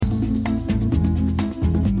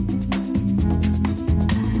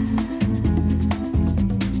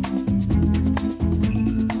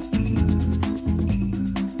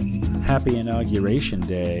Happy Inauguration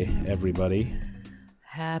Day, everybody.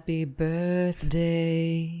 Happy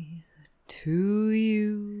birthday to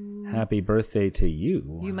you. Happy birthday to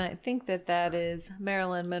you. You might think that that is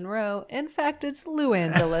Marilyn Monroe. In fact, it's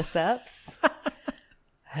Luann Lesseps.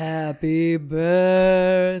 Happy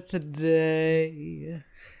birthday.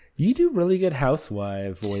 You do really good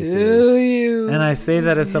housewife voices. To you. And I say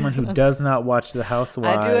that as someone who does not watch The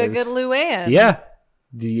Housewives. I do a good Luann. Yeah.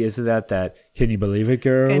 Isn't that? Can you believe it,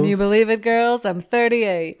 girls? Can you believe it, girls? I'm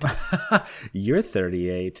 38. You're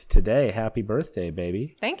 38 today. Happy birthday,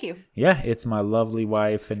 baby. Thank you. Yeah, it's my lovely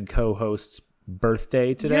wife and co-host's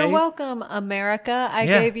birthday today. You're welcome, America. I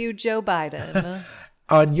gave you Joe Biden.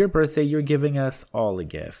 On your birthday, you're giving us all a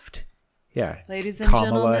gift. Yeah. Ladies and Kamala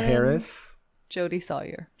gentlemen. Harris. Jodie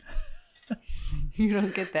Sawyer. You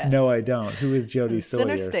don't get that. No, I don't. Who is Jodie Sawyer?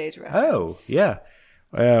 Center Stage reference. Oh, yeah.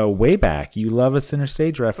 Way back. You love a Center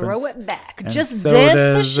Stage reference. Throw it back. And Just so dance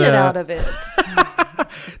the does, shit out of it.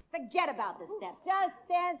 Forget about the steps. Just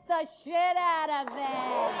dance the shit out of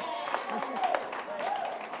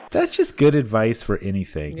it. That's just good advice for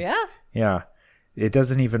anything. Yeah. Yeah. It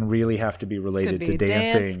doesn't even really have to be related Could be to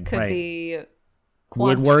dancing. dance, could right. be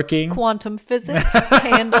Woodworking. quantum physics,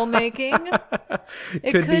 candle making.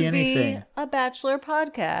 It Could could be anything. a bachelor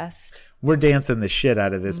podcast. We're dancing the shit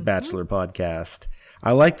out of this Bachelor podcast.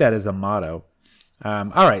 I like that as a motto. All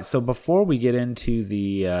right. So before we get into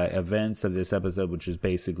the events of this episode, which is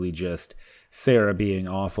basically just Sarah being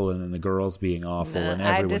awful and then the girls being awful and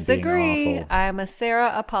everyone I disagree. being awful. I'm a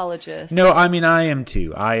Sarah apologist. No, I mean, I am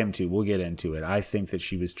too. We'll get into it. I think that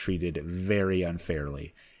she was treated very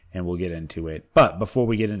unfairly, and we'll get into it. But before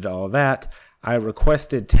we get into all that, I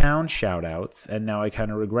requested town shout-outs, and now I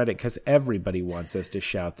kind of regret it because everybody wants us to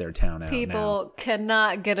shout their town out People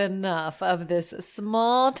cannot get enough of this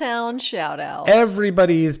small town shout out.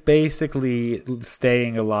 Everybody's basically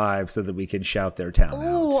staying alive so that we can shout their town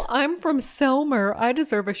Oh, out. I'm from Selmer. I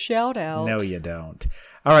deserve a shout out. No, you don't.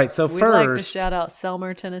 All right, so We'd first, like to shout out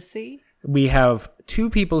Selmer, Tennessee. we have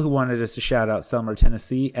two people who wanted us to shout out Selmer,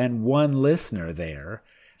 Tennessee, and one listener there.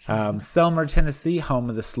 Selmer, Tennessee, home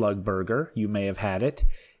of the Slug Burger. You may have had it.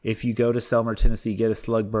 If you go to Selmer, Tennessee, get a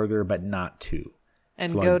Slug Burger, but not two.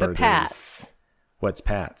 And Slug go to Burgers. Pat's. What's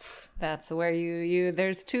Pat's? That's where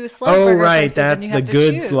there's two slug Oh, burger right. places That's and you the have to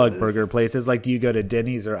good choose. Slug Burger places. Like, do you go to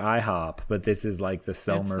Denny's or IHOP? But this is like the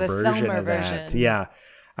Selmer the version Selmer of that. version. Yeah.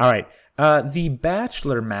 All right. The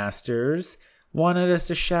Bachelor Masters wanted us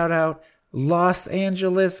to shout out Los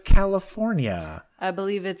Angeles, California. I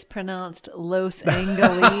believe it's pronounced Los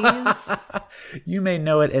Angeles. You may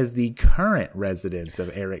know it as the current residence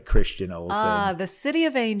of Eric Christian Olsen. The City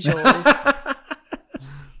of Angels.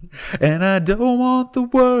 And I don't want the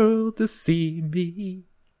world to see me,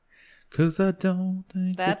 'cause I don't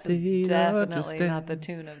think That's that they definitely understand. not the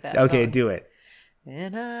tune of that Okay, song. do it.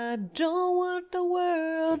 And I don't want the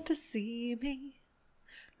world to see me,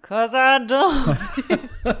 'cause I don't.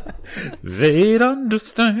 They'd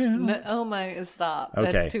understand. No, oh my, stop.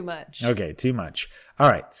 Okay. That's too much. Okay, too much. All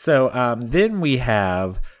right, so then we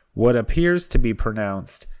have what appears to be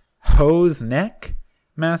pronounced Hose Neck,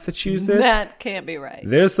 Massachusetts. That can't be right.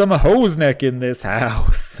 There's some hose neck in this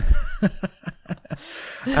house.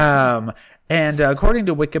 And according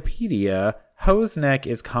to Wikipedia, Hose Neck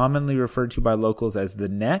is commonly referred to by locals as the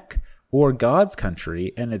Neck or God's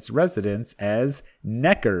Country, and its residents as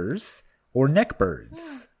Neckers or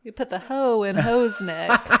Neckbirds. You put the hoe in hose neck.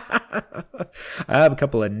 I have a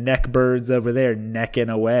couple of neckbirds over there necking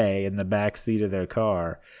away in the back seat of their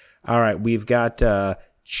car. All right, we've got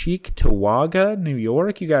Cheektowaga, New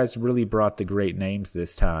York. You guys really brought the great names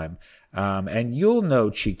this time. And you'll know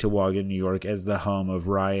Cheektowaga, New York as the home of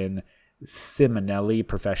Ryan Simonelli,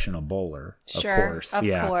 professional bowler. Sure, of course. of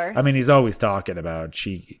Yeah. course. I mean, he's always talking about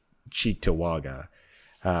Cheektowaga.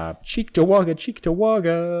 Cheektowaga,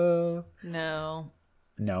 Cheektowaga. No.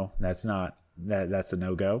 No, that's not. That's a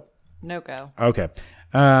no-go. No go. Okay.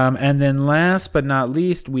 And then last but not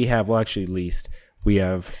least, we have Houston.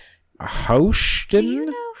 Do you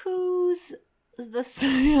know who's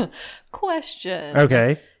the question?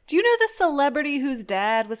 Okay. Do you know the celebrity whose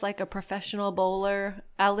dad was like a professional bowler?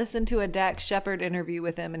 I listened to a Dax Shepard interview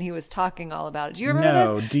with him, and he was talking all about it. Do you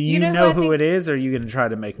remember this? Do you know I who think- it is, or are you going to try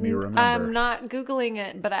to make me remember? I'm not Googling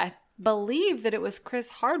it, but I believe that it was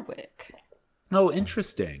Chris Hardwick. Oh,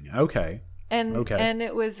 interesting. Okay. And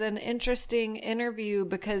it was an interesting interview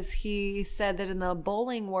because he said that in the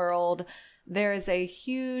bowling world, there is a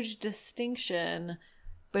huge distinction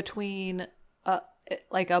between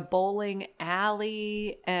like a bowling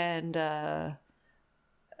alley and a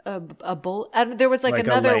bowl. And there was like Like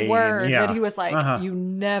a another lane, word yeah. that he was like, you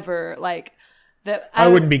never like. I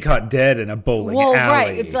wouldn't be caught dead in a bowling alley.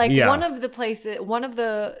 Right. It's like one of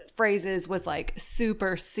the phrases was like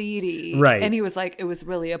super seedy. Right. And he was like, it was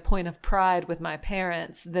really a point of pride with my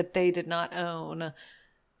parents that they did not own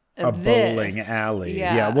a bowling alley.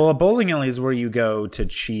 Yeah. Well, a bowling alley is where you go to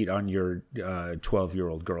cheat on your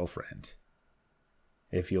 12-year-old girlfriend.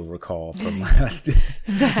 If you'll recall from last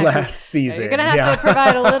season. You're going to have to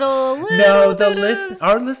provide a little No,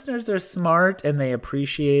 our listeners are smart and they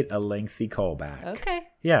appreciate a lengthy callback. Okay.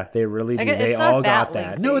 Yeah, they really do. They all got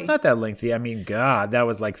that. No, it's not that lengthy. I mean, God, that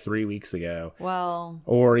was like 3 weeks ago. Well.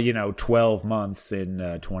 Or, 12 months in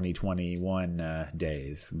 2021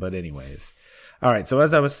 days. But anyways. All right, so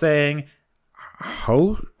as I was saying,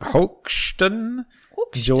 Hoxton,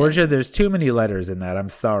 Georgia. There's too many letters in that. I'm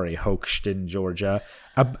sorry, Hoxton, Georgia.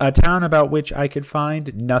 A town about which I could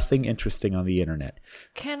find nothing interesting on the internet.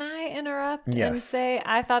 Can I interrupt and say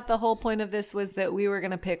I thought the whole point of this was that we were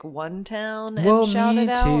going to pick one town and shout it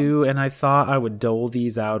out? Well, me too. And I thought I would dole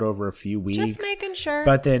these out over a few weeks. Just making sure.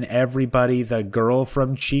 But then everybody, the girl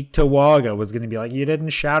from Cheektowaga was going to be like, you didn't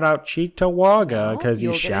shout out Cheektowaga because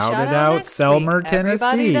you shouted out Selmer, Tennessee.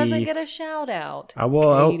 Everybody doesn't get a shout out.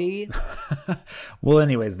 Katie. Well,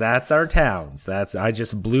 anyways, that's our towns. I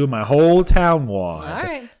just blew my whole town wad. All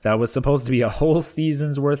right. That was supposed to be a whole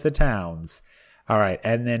season's worth of towns. All right.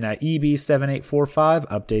 And then EB7845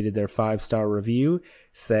 updated their 5-star review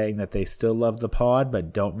saying that they still love the pod,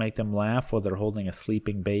 but don't make them laugh while they're holding a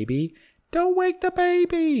sleeping baby. Don't wake the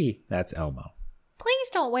baby. That's Elmo. Please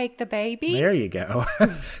don't wake the baby. There you go.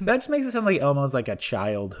 That just makes it sound like Elmo's like a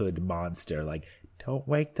childhood monster. Like, don't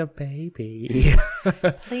wake the baby.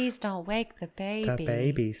 Please don't wake the baby. The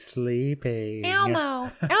baby's sleeping.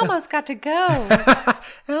 Elmo's got to go.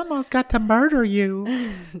 Elmo's got to murder you.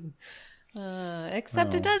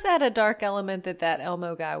 Except it does add a dark element that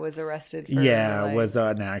Elmo guy was arrested for. Yeah, was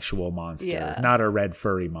an actual monster. Yeah. Not a red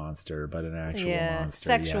furry monster, but an actual monster.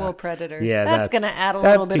 Sexual predator. Yeah, that's going to add a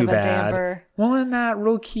little bit of a damper. Well, and that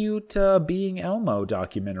real cute Being Elmo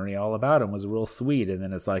documentary all about him was real sweet. And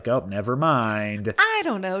then it's like, oh, never mind. I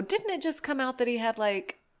don't know. Didn't it just come out that he had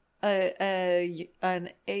like an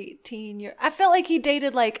 18-year? I felt like he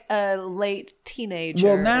dated like a late teenager.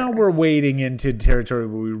 Well, now we're wading into territory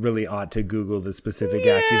where we really ought to Google the specific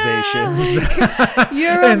accusations. Like,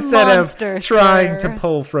 you're a instead monster, of trying sir. to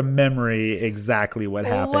pull from memory exactly what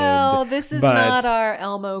happened. Well, this is not our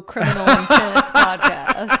Elmo criminal intent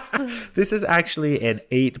podcast. This is actually an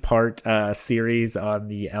 8-part series on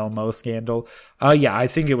the Elmo scandal. Yeah, I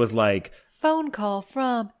think it was like phone call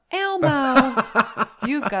from Elmo.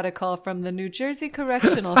 You've got a call from the New Jersey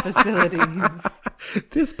Correctional Facilities.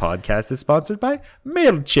 This podcast is sponsored by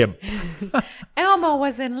MailChimp. Elmo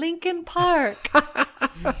was in Lincoln Park.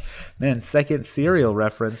 Man, second serial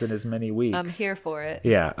reference in as many weeks. I'm here for it.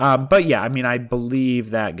 Yeah. But yeah, I mean, I believe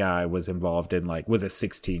that guy was involved in with a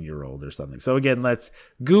 16-year-old or something. So again, let's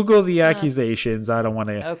Google the accusations. I don't want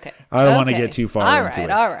to. Okay. I don't want to get too far into it.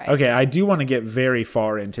 All right. Okay. I do want to get very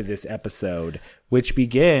far into this episode, which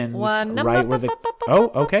begins right where the. Oh,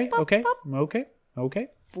 okay.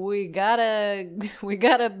 We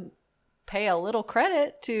gotta pay a little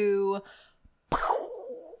credit to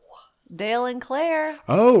Dale and Claire.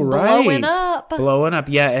 Oh, right. Blowing up.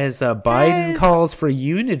 Yeah, as Biden calls for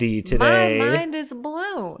unity today. My mind is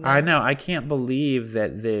blown. I know. I can't believe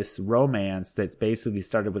that this romance that's basically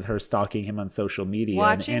started with her stalking him on social media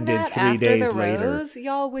and ended 3 days later. Rose,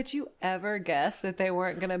 y'all, would you ever guess that they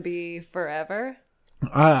weren't going to be forever?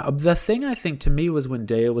 The thing I think to me was when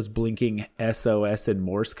Dale was blinking SOS in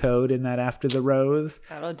Morse code in that After the Rose.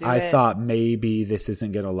 I thought maybe this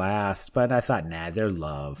isn't going to last, but I thought, nah, their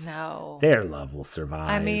love will survive.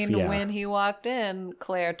 I mean, when he walked in,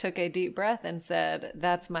 Claire took a deep breath and said,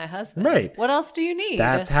 "That's my husband." Right. What else do you need?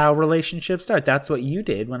 That's how relationships start. That's what you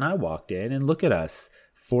did when I walked in, and look at us,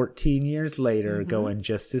 14 years later, going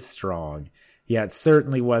just as strong. Yeah, it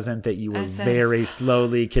certainly wasn't that you were very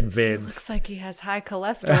slowly convinced. Looks like he has high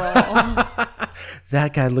cholesterol.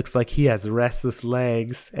 That guy looks like he has restless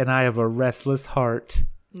legs, and I have a restless heart.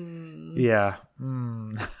 Yeah.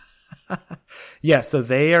 Yeah, so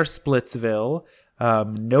they are Splitsville.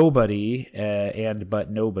 Nobody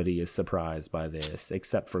is surprised by this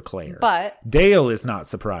except for Claire. But Dale is not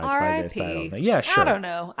surprised by this, I don't think. Yeah, sure. I don't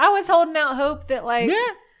know. I was holding out hope that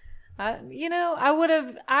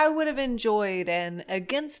I would have enjoyed an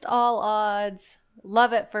against all odds,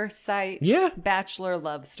 love at first sight, bachelor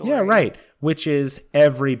love story. Yeah, right. Which is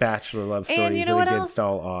every bachelor love story and is against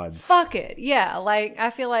all odds. Fuck it. Yeah, I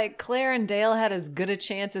feel like Claire and Dale had as good a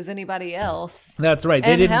chance as anybody else. That's right.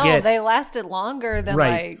 They lasted longer than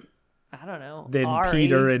I don't know, than Ari.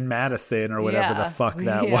 Peter and Madison or whatever the fuck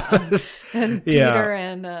that was. And Peter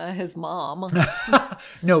and his mom.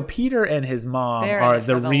 No, Peter and his mom They're are in it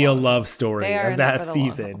the for the real long- love story They are of in it that for the long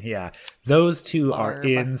season. haul. Yeah. Those two are Barb.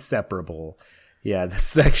 inseparable. Yeah, the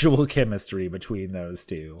sexual chemistry between those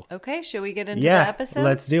two. Okay, should we get into Yeah, the episode?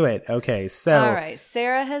 let's do it. Okay, so All right,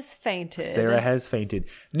 Sarah has fainted. Sarah has fainted.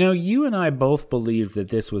 Now, you and I both believed that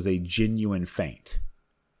this was a genuine faint.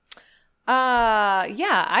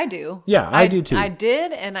 Yeah, I do. Yeah, I do too. I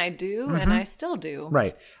did, and I do, and I still do.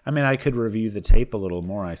 Right. I mean, I could review the tape a little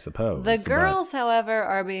more, I suppose. The but- girls, however,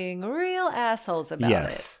 are being real assholes about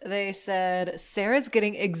Yes. it. They said Sarah's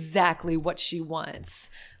getting exactly what she wants,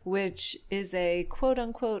 which is a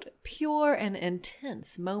quote-unquote pure and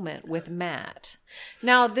intense moment with Matt.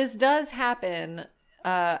 Now, this does happen.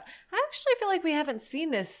 I actually feel like we haven't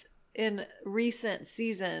seen this in recent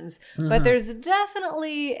seasons, but there's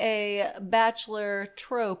definitely a Bachelor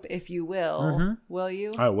trope, if you will. Will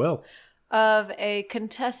you? I will. Of a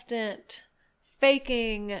contestant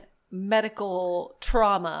faking medical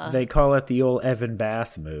trauma. They call it the old Evan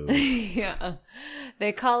Bass move. Yeah.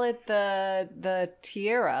 They call it the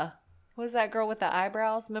tiara. What was that girl with the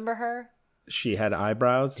eyebrows? Remember her? She had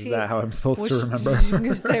eyebrows. Is that how I'm supposed to Which- remember?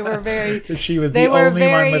 because they were very She was they the were only one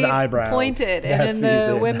very with eyebrows. pointed. that And in the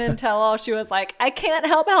season. women tell all, she was like, I can't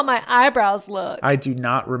help how my eyebrows look. I do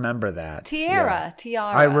not remember that. Tiara.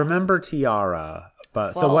 I remember Tiara,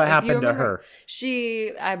 but so Well, what if you happened to remember- her?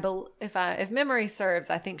 She, if memory serves,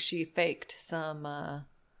 I think she faked some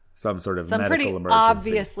Some sort of pretty medical emergency.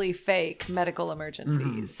 obviously fake medical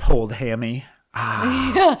emergencies. Pulled hammy.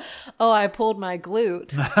 Oh, I pulled my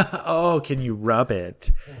glute. Oh, can you rub it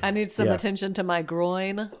I need some Yeah. attention to my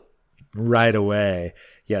groin. right away?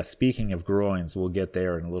 Yeah. Speaking of groins, we'll get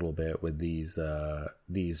there in a little bit with these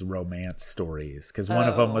romance stories, because one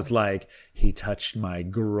of them was like, he touched my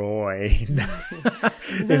groin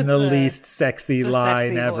in the least sexy It's a line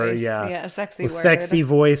sexy ever. voice. Yeah. Yeah, a sexy Well, word. sexy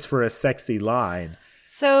voice for a sexy line.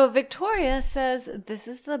 So Victoria says, this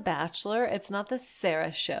is The Bachelor. It's not the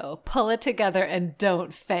Sarah show. Pull it together and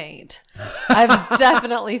don't faint. I've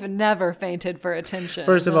definitely never fainted for attention.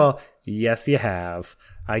 First of all, yes, you have.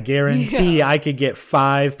 I guarantee I could get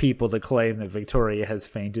 5 people to claim that Victoria has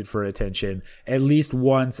fainted for attention at least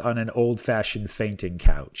once on an old-fashioned fainting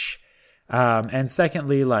couch. And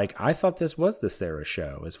secondly, like, I thought this was the Sarah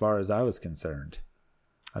show as far as I was concerned.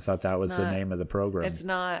 I thought that was the name of the program. It's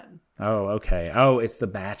not. Oh, okay. Oh, it's The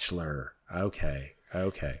Bachelor. Okay.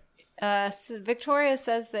 So Victoria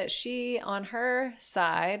says that she, on her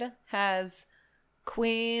side, has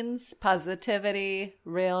Queen's positivity,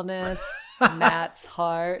 realness, Matt's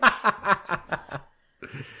heart.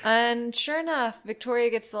 And sure enough, Victoria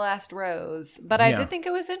gets the last rose. But I Yeah. did think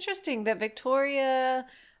it was interesting that Victoria,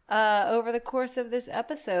 over the course of this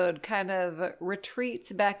episode, kind of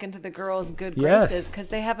retreats back into the girls' good Yes. graces because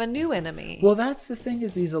they have a new enemy. Well, that's the thing,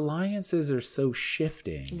 is these alliances are so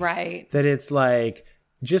shifting. Right. That it's like,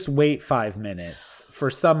 just wait 5 minutes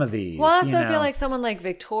for some of these. Well, I also you know? feel like someone like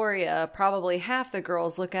Victoria, probably half the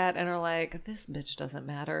girls look at and are like, this bitch doesn't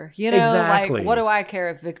matter. You know, Exactly. like, what do I care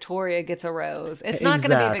if Victoria gets a rose? It's not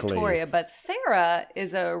going to be Exactly. Victoria, but Sarah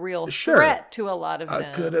is a real Sure. threat to a lot of I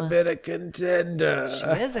them. could have been a contender. She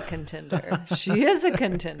is a contender. She is a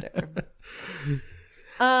contender.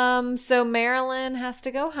 So Marilyn has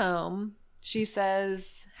to go home. She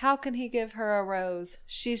says, how can he give her a rose?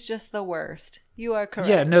 She's just the worst. You are correct.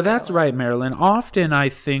 Yeah, no, that's Marilyn. right, Marilyn. Often I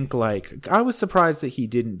think, like, I was surprised that he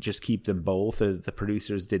didn't just keep them both, or the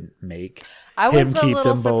producers didn't make I him was a keep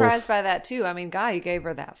little them surprised both. by that too. I mean, God, he gave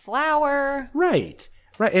her that flower. Right.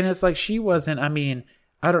 And it's like, she wasn't, I mean,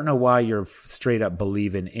 I don't know why you're straight up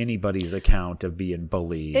believing anybody's account of being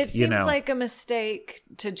bullied. It you seems know? like a mistake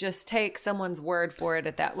to just take someone's word for it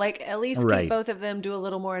at that. Like, at least Right. keep both of them, do a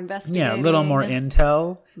little more investigating. Yeah, a little more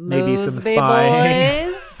intel, maybe some Mosby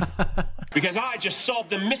spying. boys. Because I just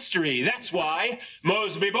solved the mystery. That's why.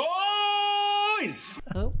 Mosby boys!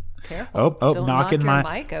 Oh, careful. Oh, Don't knocking knock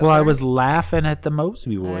my. your mic over. Well, I was laughing at the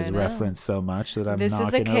Mosby Boys know. reference so much that I'm This is a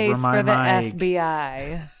knocking case over my for the mic.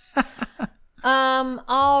 FBI.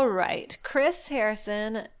 All right. Chris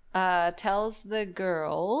Harrison tells the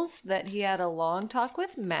girls that he had a long talk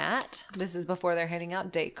with Matt. This is before they're handing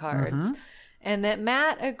out date cards. Mm-hmm. And that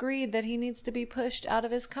Matt agreed that he needs to be pushed out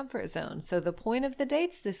of his comfort zone. So the point of the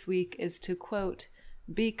dates this week is to, quote,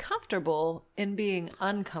 be comfortable in being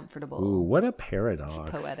uncomfortable. Ooh, what a paradox.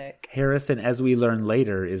 It's poetic. Harrison, as we learn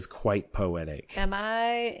later, is quite poetic. Am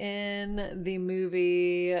I in the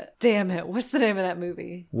movie? Damn it. What's the name of that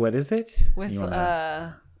movie? What is it? With, You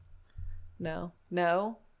wanna-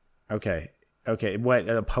 no. Okay. Okay, what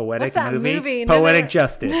a poetic What's that movie? movie? No, Poetic no.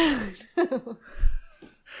 Justice.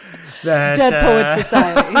 That, Dead Poet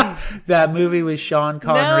Society. that movie with Sean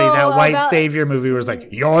Connery, No, that white about- savior movie, where it's like,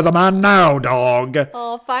 "You're the man now, dog."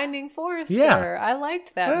 Oh, Finding Forrester. Yeah. I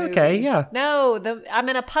liked that movie. Okay, yeah. No, I'm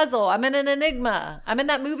in a puzzle. I'm in an enigma. I'm in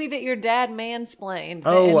that movie that your dad mansplained the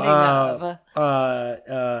Oh, ending of.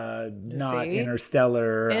 not See?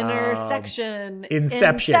 Interstellar. Intersection.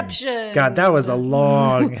 Inception. God, that was a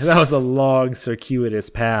long circuitous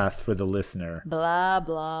path for the listener. Blah,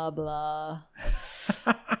 blah, blah.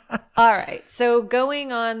 All right. So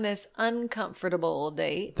going on this uncomfortable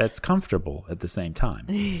date. That's comfortable at the same time.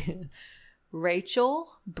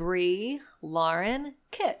 Rachel, Bree, Lauren,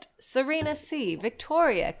 Kit, Serena C,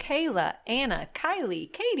 Victoria, Kayla, Anna,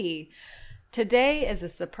 Kylie, Katie. Today is a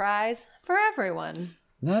surprise for everyone.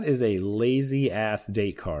 That is a lazy ass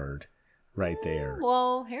date card right there.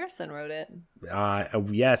 Well, Harrison wrote it.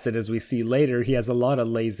 Yes, and as we see later, he has a lot of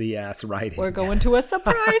lazy ass writing. We're going to a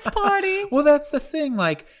surprise party. Well, that's the thing.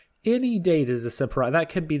 Like, any date is a surprise. That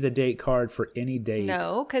could be the date card for any date.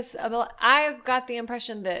 No, because I got the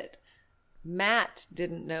impression that Matt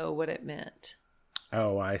didn't know what it meant.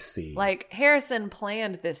 Oh, I see. Like, Harrison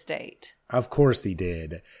planned this date. Of course he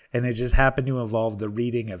did. And it just happened to involve the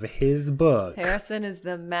reading of his book. Harrison is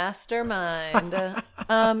the mastermind.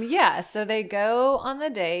 Yeah, so they go on the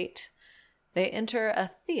date. They enter a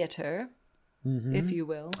theater, if you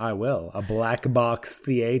will. I will. A black box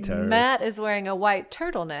theater. Matt is wearing a white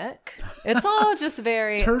turtleneck. It's all just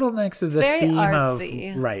very... Turtlenecks are the very theme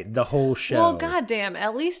artsy. of... Right, the whole show. Well, goddamn,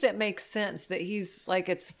 at least it makes sense that he's like,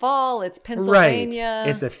 it's fall, it's Pennsylvania. Right.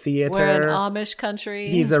 It's a theater. We're in Amish country.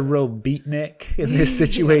 He's a real beatnik in this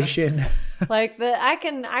situation. Like I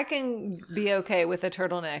can be okay with a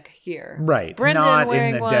turtleneck here. Right. Brendan Not in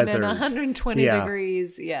wearing the one desert. in 120 Yeah.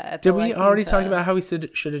 degrees. Yeah. At Did the we La already Quinta. talk about how we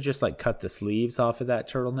should have just like cut the sleeves off of that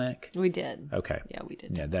turtleneck? We did. Okay. Yeah, we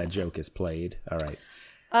did. Yeah, that joke is played. All right.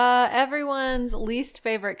 Everyone's least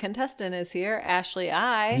favorite contestant is here, Ashley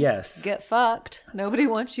I. Yes. Get fucked. Nobody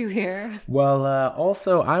wants you here. Well,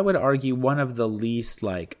 also, I would argue one of the least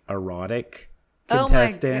like erotic Oh my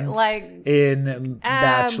contestants God, like, in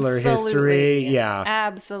Bachelor history. Absolutely. Yeah.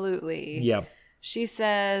 Absolutely. Yep. She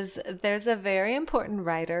says there's a very important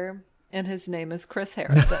writer, and his name is Chris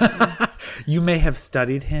Harrison. You may have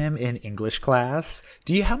studied him in English class.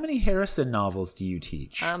 How many Harrison novels do you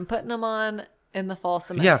teach? I'm putting them on in the fall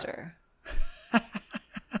semester.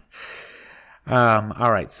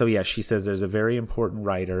 All right. So yeah, she says there's a very important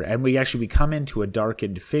writer, and we come into a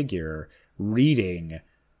darkened figure reading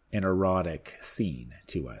an erotic scene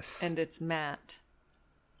to us. And it's Matt.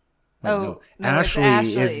 Wait, no, Ashley,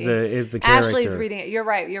 it's Ashley is the character. Ashley's reading it. You're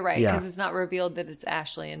right. Yeah. Because it's not revealed that it's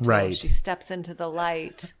Ashley until Right. she steps into the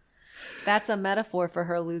light. That's a metaphor for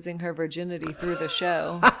her losing her virginity through the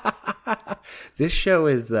show. This show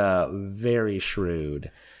is very shrewd.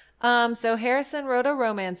 So Harrison wrote a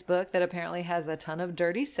romance book that apparently has a ton of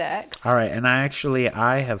dirty sex. All right, and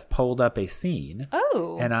I have pulled up a scene.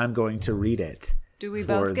 Oh. And I'm going to read it. Do we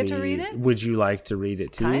both get to read it? Would you like to read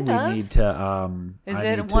it too? Kind we of. need to Is I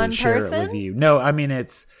it need to one share person? it with you. No, I mean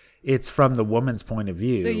it's from the woman's point of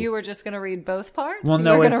view. So you were just going to read both parts? Well, You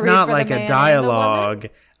no, were gonna it's read not for the like man a and the dialogue.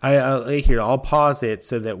 I'll pause it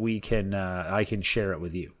so that we can I can share it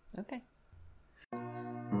with you. woman? Okay.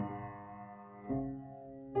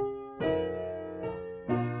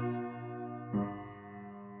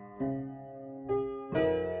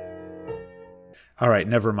 All right,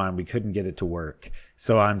 never mind. We couldn't get it to work.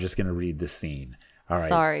 So I'm just going to read the scene. All right.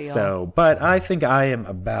 Sorry, y'all. So, but I think I am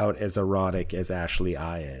about as erotic as Ashley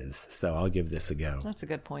I is. So I'll give this a go. That's a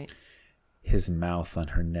good point. His mouth on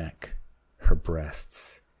her neck, her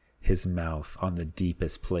breasts, his mouth on the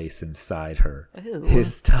deepest place inside her, Ew.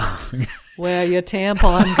 his tongue. Where your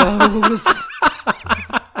tampon goes.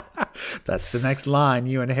 That's the next line.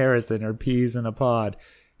 You and Harrison are peas in a pod.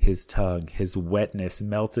 His tongue, his wetness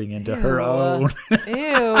melting into her Ew. own.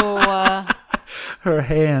 Ew. Her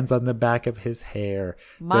hands on the back of his hair.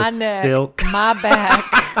 My the neck. silk, My back.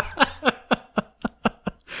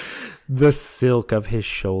 the silk of his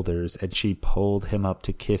shoulders, and she pulled him up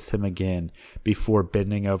to kiss him again before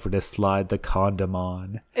bending over to slide the condom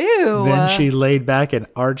on. Ew. Then she laid back and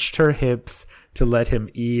arched her hips to let him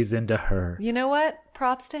ease into her. You know what?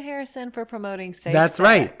 Props to Harrison for promoting safe That's sex.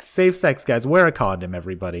 right. Safe sex, guys. Wear a condom,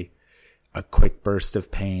 everybody. A quick burst of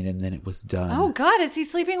pain, and then it was done. Oh, God. Is he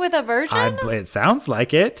sleeping with a virgin? It sounds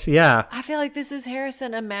like it. Yeah. I feel like this is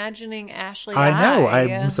Harrison imagining Ashley. I know. I.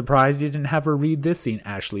 I'm surprised you didn't have her read this scene.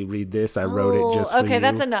 Ashley, read this. I wrote it just for you. Okay,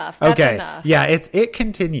 that's enough. That's okay. enough. Yeah, it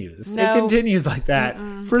continues. No. It continues like that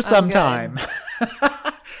for some good. time.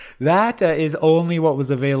 That is only what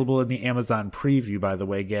was available in the Amazon preview, by the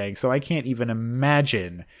way, gang. So I can't even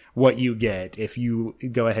imagine what you get if you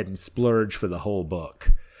go ahead and splurge for the whole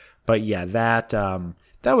book. But yeah, that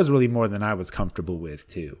was really more than I was comfortable with,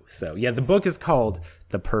 too. So yeah, the book is called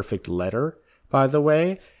The Perfect Letter, by the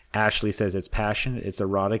way. Ashley says it's passionate, it's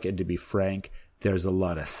erotic, and to be frank, there's a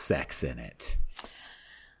lot of sex in it.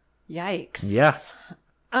 Yikes. Yeah.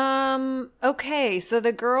 Okay, so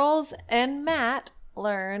the girls and Matt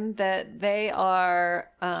learn that they are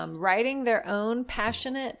writing their own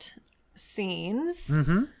passionate scenes.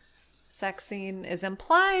 Mm-hmm. Sex scene is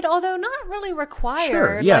implied, although not really required.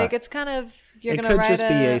 Sure, yeah. Like it's kind of you're going to to write just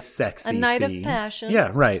be a sexy a night scene. of passion.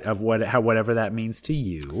 Yeah, right. Of whatever that means to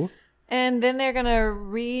you. And then they're going to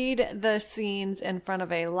read the scenes in front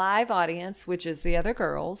of a live audience, which is the other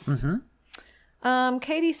girls. Mm-hmm.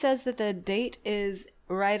 Katie says that the date is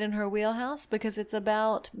right in her wheelhouse because it's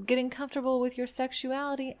about getting comfortable with your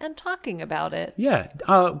sexuality and talking about it. Yeah.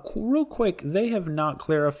 Real quick, they have not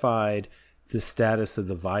clarified the status of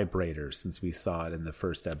the vibrator since we saw it in the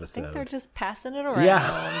first episode. I think they're just passing it around.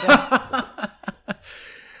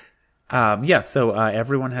 Yeah. So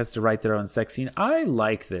everyone has to write their own sex scene. I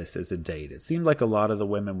like this as a date. It seemed like a lot of the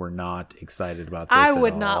women were not excited about this. I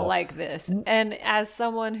would not like this. And as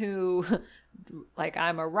someone who, like,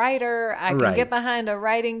 I'm a writer, I can get behind a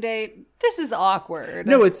writing date. This is awkward.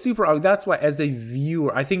 No, it's super awkward. That's why, as a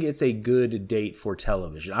viewer, I think it's a good date for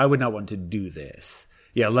television. I would not want to do this.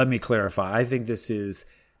 Yeah, let me clarify. I think this is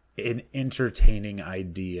an entertaining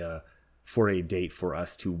idea for a date for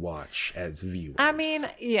us to watch as viewers. I mean,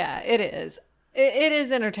 yeah, it is. It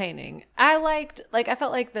is entertaining. I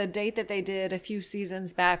felt like the date that they did a few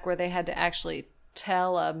seasons back where they had to actually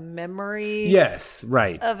tell a memory. Yes,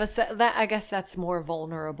 right. Of that, I guess that's more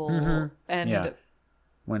vulnerable. Mm-hmm. And yeah.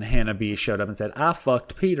 When Hannah B showed up and said, I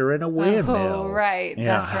fucked Peter in a windmill. Oh, right.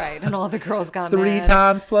 Yeah. That's right. And all the girls got 3 mad.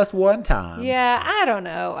 times plus 1 time. Yeah, I don't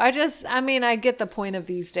know. I get the point of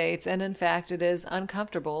these dates. And in fact, it is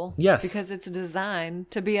uncomfortable. Yes. Because it's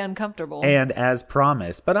designed to be uncomfortable. And as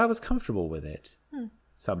promised, but I was comfortable with it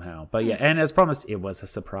somehow. But yeah, and as promised, it was a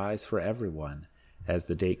surprise for everyone, as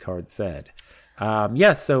the date card said.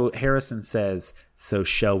 So Harrison says, so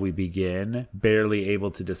shall we begin? Barely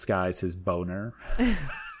able to disguise his boner.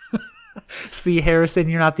 See, Harrison,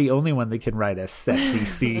 you're not the only one that can write a sexy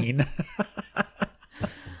scene.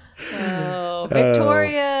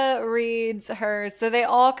 Victoria reads hers. So they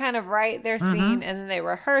all kind of write their scene and then they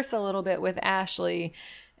rehearse a little bit with Ashley.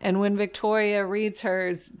 And when Victoria reads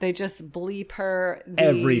hers, they just bleep her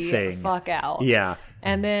the fuck out. Yeah.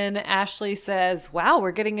 And then Ashley says, wow,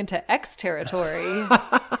 we're getting into X territory.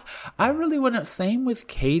 I really wouldn't. Same with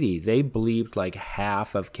Katie. They bleeped like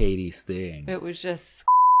half of Katie's thing. It was just...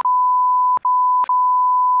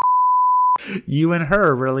 You and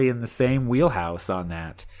her really in the same wheelhouse on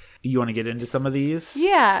that. You want to get into some of these?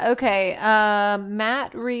 Yeah, okay.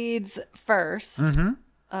 Matt reads first.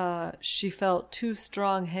 Mm-hmm. She felt 2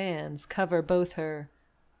 strong hands cover both her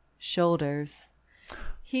shoulders.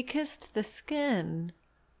 He kissed the skin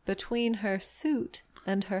between her suit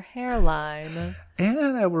and her hairline. Anna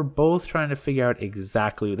and I were both trying to figure out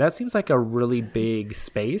exactly. That seems like a really big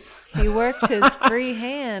space. He worked his free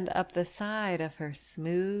hand up the side of her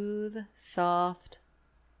smooth, soft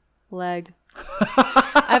leg.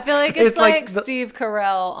 I feel like it's like Steve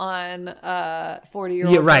Carell on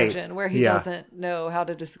 40-Year-Old Virgin, where he doesn't know how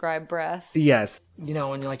to describe breasts. Yes. You know,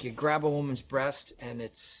 when you grab a woman's breast and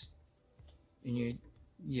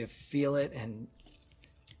you feel it and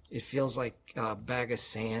it feels like a bag of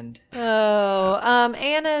sand. Oh,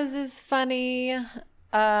 Anna's is funny.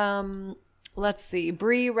 Let's see.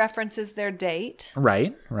 Bree references their date.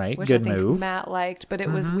 Right. Which Good I think move. Matt liked, but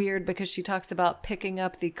it was weird because she talks about picking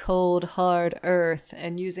up the cold, hard earth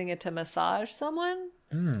and using it to massage someone.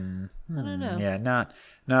 I don't know. Yeah, not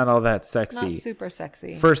all that sexy. Not super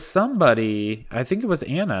sexy. For somebody, I think it was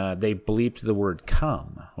Anna, they bleeped the word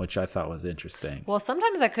come, which I thought was interesting. Well,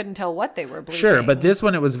 sometimes I couldn't tell what they were bleeping. Sure, but this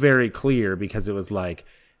one it was very clear because it was like,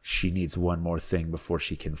 she needs one more thing before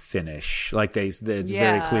she can finish. Like it's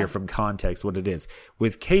very clear from context what it is.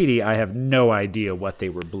 With Katie, I have no idea what they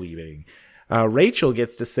were bleeping. Rachel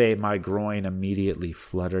gets to say, my groin immediately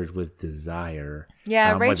fluttered with desire.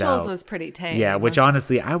 Yeah, Rachel's was pretty tame. Yeah, which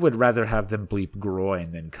honestly, I would rather have them bleep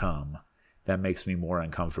groin than cum. That makes me more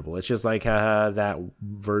uncomfortable. It's just like that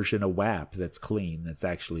version of WAP that's clean. That's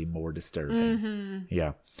actually more disturbing.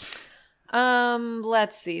 Yeah.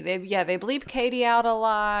 Let's see. They bleep Katie out a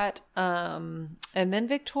lot. And then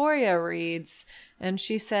Victoria reads, and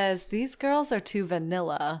she says, "These girls are too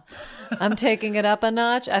vanilla. I'm taking it up a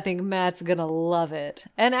notch. I think Matt's gonna love it."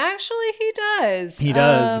 And actually he does. He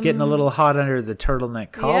does. Getting a little hot under the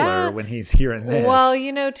turtleneck collar when he's hearing this. Well,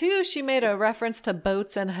 too, she made a reference to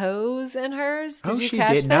boats and hoes in hers. Did you she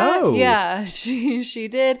catch did? that? No. Yeah, she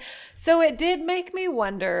did. So it did make me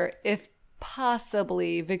wonder if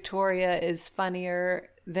possibly Victoria is funnier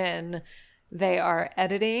than they are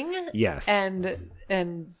editing. Yes. And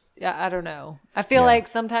I don't know. I feel like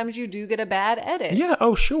sometimes you do get a bad edit. Yeah.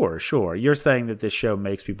 Oh, sure. You're saying that this show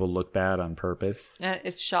makes people look bad on purpose.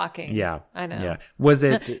 It's shocking. Yeah. I know. Yeah. Was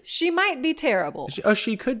it? She might be terrible.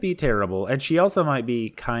 She could be terrible, and she also might be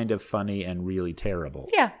kind of funny and really terrible.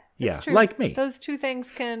 Yeah. Yeah, It's true. like me. Those two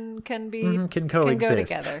things can be can can coexist. go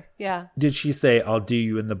together. Yeah. Did she say, "I'll do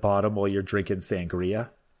you in the bottom while you're drinking sangria"?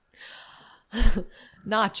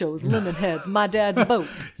 Nachos, lemon heads, my dad's boat.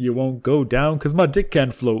 You won't go down because my dick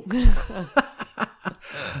can float.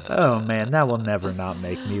 Oh man, that will never not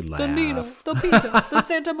make me laugh. The Nina, the Pita, the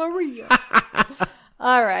Santa Maria.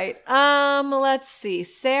 All right. Let's see.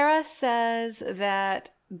 Sarah says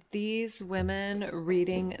that these women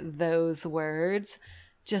reading those words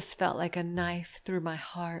just felt like a knife through my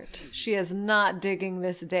heart. She is not digging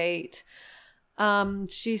this date.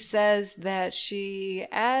 She says that she,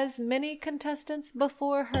 as many contestants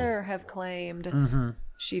before her have claimed,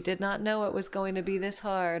 she did not know it was going to be this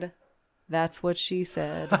hard. That's what she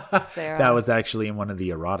said, Sarah. That was actually in one of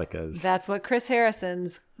the eroticas. That's what Chris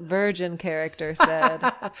Harrison's virgin character said.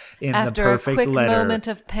 In after the perfect a quick letter. moment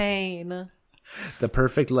of pain. The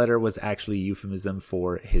perfect letter was actually euphemism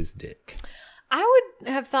for his dick. I would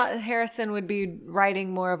have thought Harrison would be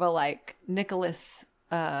writing more of a Nicholas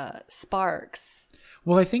Sparks.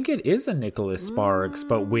 Well, I think it is a Nicholas Sparks,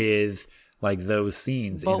 but with those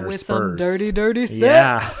scenes But interspersed. with some dirty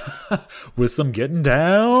sex. Yeah. With some getting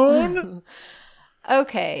down.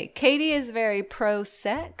 Okay, Katie is very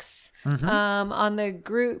pro-sex. On the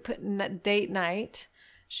group date night,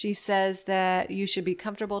 she says that you should be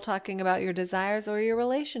comfortable talking about your desires or your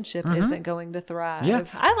relationship isn't going to thrive. Yeah.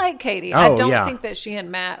 I like Katie. Oh, I don't yeah. think that she and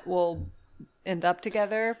Matt will end up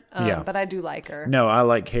together, but I do like her. No, I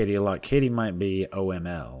like Katie a lot. Katie might be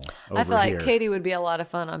OML over I feel like here. Katie would be a lot of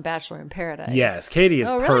fun on Bachelor in Paradise. Yes, Katie is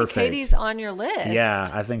really? perfect. Katie's on your list. Yeah,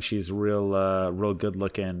 I think she's real good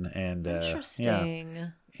looking and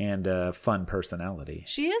Interesting. and fun personality.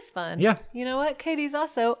 She is fun. Yeah. You know what? Katie's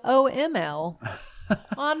also OML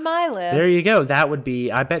on my list. There you go. That would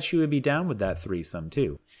be. I bet she would be down with that threesome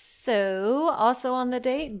too. So, also on the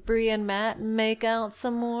date, Bree and Matt make out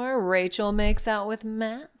some more. Rachel makes out with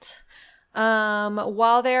Matt.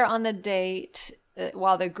 While they're on the date,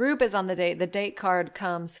 while the group is on the date card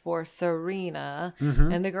comes for Serena.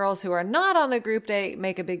 And the girls who are not on the group date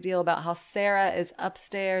make a big deal about how Sarah is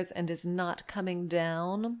upstairs and is not coming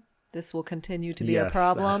down. This will continue to be a Yes.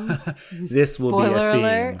 problem. This will be Spoiler a theme.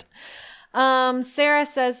 alert. Sarah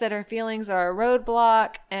says that her feelings are a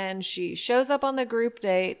roadblock and she shows up on the group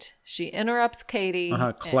date. She interrupts Katie.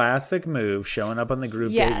 Classic move, showing up on the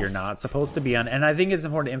group Yes. date you're not supposed to be on. And I think it's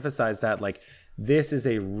important to emphasize that this is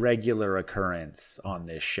a regular occurrence on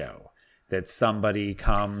this show. That somebody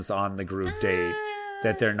comes on the group date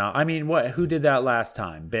that they're not. I mean, who did that last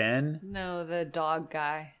time? Ben? No, the dog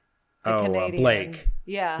guy. The Canadian. Blake.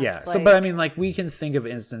 Yeah. Yeah. So, Blake. but I mean, we can think of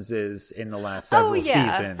instances in the last several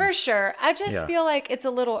seasons. For sure. I just Yeah. feel like it's a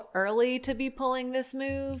little early to be pulling this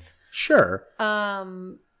move. Sure. I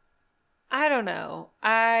don't know.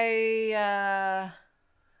 I'm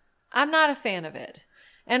not a fan of it.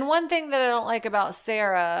 And one thing that I don't like about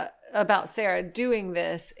Sarah doing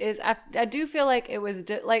this is I do feel like it was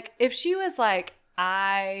if she was like,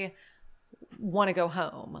 I want to go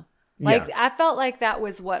home. I felt like that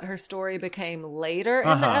was what her story became later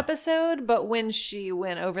in the episode. But when she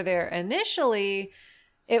went over there initially,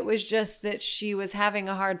 it was just that she was having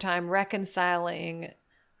a hard time reconciling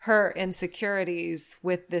her insecurities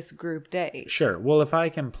with this group date. Sure. Well, if I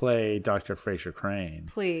can play Dr. Fraser Crane.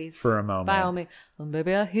 Please. For a moment. By all means. Oh,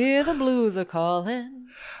 baby, I hear the blues are calling.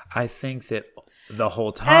 I think that the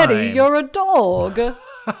whole time. Eddie, you're a dog.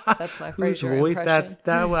 That's my Whose Fraser voice? impression.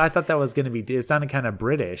 I thought that was going to be. It sounded kind of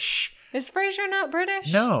British. Is Fraser not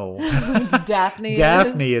British? No. Daphne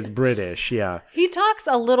Daphne is British. Yeah. He talks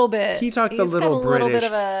a little bit. He talks He's a little got British.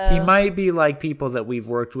 bit of He might be like people that we've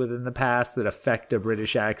worked with in the past that affect a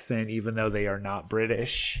British accent, even though they are not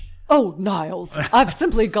British. Oh, Niles, I've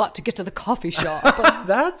simply got to get to the coffee shop.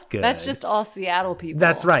 That's good. That's just all Seattle people.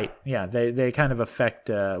 That's right. Yeah, they kind of affect.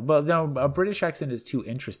 Well, no, a British accent is too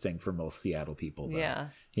interesting for most Seattle people. Though. Yeah.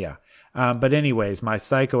 Yeah. But anyways, my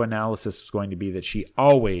psychoanalysis was going to be that she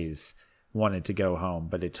always wanted to go home,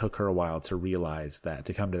 but it took her a while to realize that,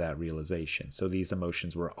 to come to that realization. So these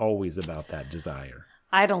emotions were always about that desire.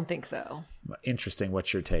 I don't think so. Interesting.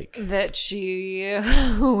 What's your take? That she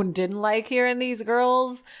didn't like hearing these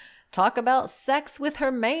girls talk about sex with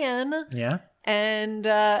her man. Yeah. And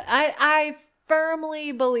I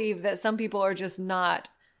firmly believe that some people are just not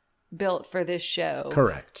built for this show.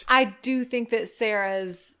 Correct. I do think that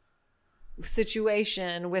Sarah's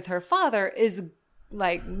situation with her father is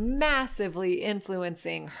like massively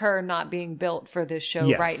influencing her not being built for this show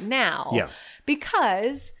Yes. right now. Yeah.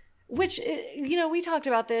 Because, which, we talked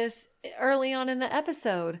about this early on in the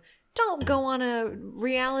episode. Don't go on a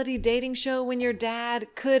reality dating show when your dad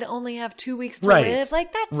could only have 2 weeks to Right. live.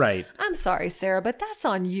 Like, that's Right. I'm sorry, Sarah, but that's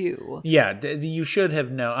on you. Yeah. You should have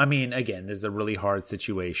known. I mean, again, this is a really hard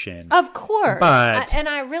situation. Of course. But-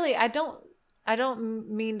 I don't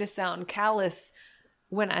mean to sound callous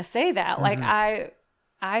when I say that. Like,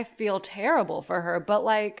 I feel terrible for her, but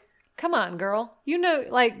like, come on, girl.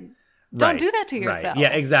 Like, don't Right, do that to right. yourself. Yeah,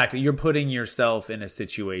 exactly. You're putting yourself in a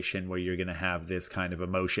situation where you're going to have this kind of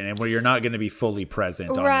emotion and where you're not going to be fully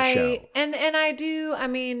present on the show. And I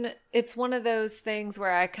mean, it's one of those things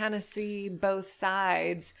where I kind of see both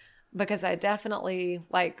sides, because I definitely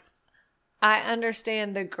I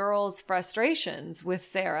understand the girls' frustrations with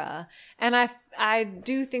Sarah, and I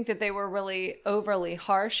do think that they were really overly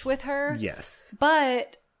harsh with her. Yes.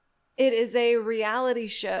 But it is a reality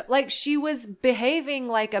show. Like, she was behaving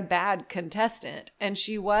like a bad contestant, and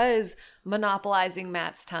she was monopolizing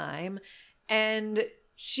Matt's time, and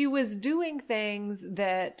she was doing things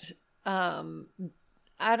that I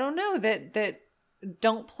don't know, that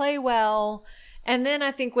don't play well. And then I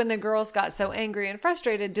think when the girls got so angry and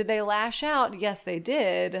frustrated, did they lash out? Yes, they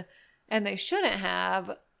did, and they shouldn't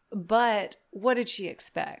have. But what did she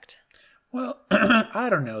expect? Well, I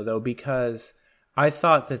don't know, though, because I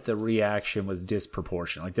thought that the reaction was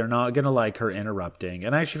disproportionate. Like, they're not going to like her interrupting.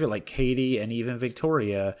 And I actually feel like Katie and even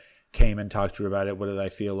Victoria came and talked to her about it. What did I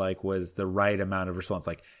feel like was the right amount of response?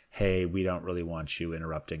 Like, hey, we don't really want you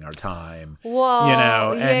interrupting our time.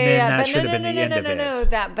 Well, and then that should have been the end of it. No,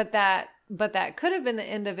 but that could have been the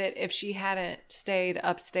end of it if she hadn't stayed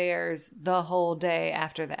upstairs the whole day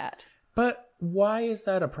after that. But why is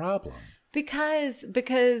that a problem? Because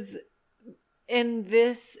in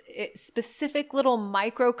this specific little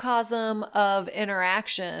microcosm of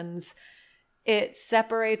interactions, it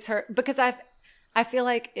separates her, because I feel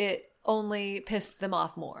like it only pissed them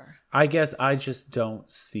off more. I guess I just don't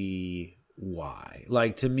see why.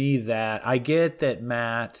 Like, to me, that I get that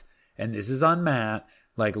Matt, and this is on Matt,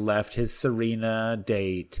 like, left his Serena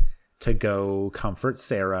date to go comfort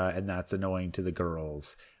Sarah, and that's annoying to the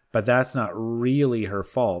girls. But that's not really her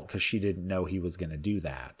fault, because she didn't know he was going to do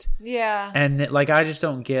that. Yeah. And like, I just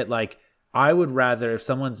don't get, like, I would rather, if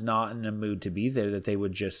someone's not in a mood to be there, that they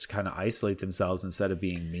would just kind of isolate themselves instead of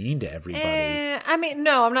being mean to everybody. I mean,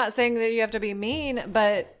 no, I'm not saying that you have to be mean,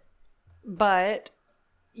 but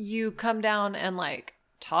you come down and like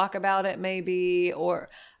talk about it maybe, or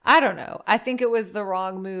I don't know. I think it was the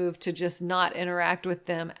wrong move to just not interact with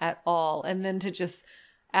them at all. And then to just,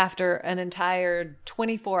 after an entire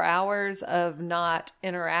 24 hours of not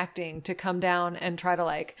interacting, to come down and try to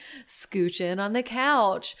like scooch in on the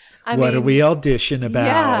couch. What are we audition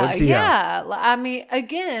about? Yeah. I mean,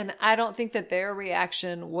 again, I don't think that their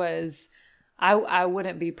reaction was, I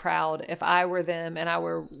wouldn't be proud if I were them and I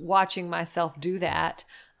were watching myself do that.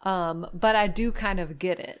 But I do kind of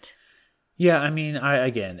get it. Yeah, I mean,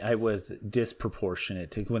 I was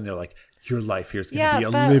disproportionate to when they're like, your life here is going to be a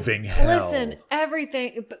living hell. Listen,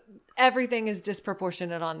 everything is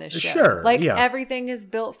disproportionate on this show. Sure, like, yeah. everything is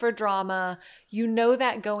built for drama. You know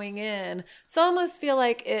that going in. So I almost feel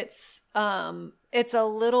like it's a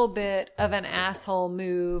little bit of an asshole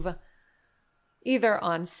move, either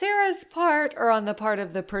on Sarah's part or on the part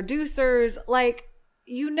of the producers. Like,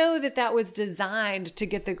 you know that was designed to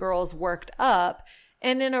get the girls worked up.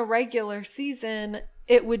 And in a regular season,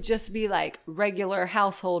 it would just be like regular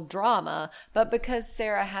household drama. But because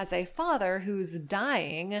Sarah has a father who's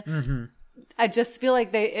dying, I just feel like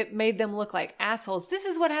it made them look like assholes. This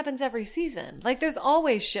is what happens every season. Like, there's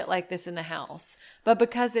always shit like this in the house. But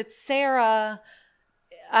because it's Sarah,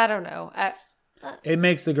 I don't know. It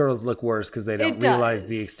makes the girls look worse because they don't realize does.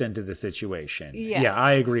 the extent of the situation. Yeah.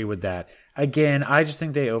 I agree with that. Again, I just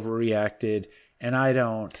think they overreacted. And I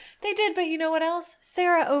don't. They did, but you know what else?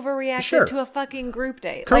 Sarah overreacted to a fucking group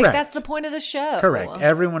date. Correct. Like, that's the point of the show. Correct.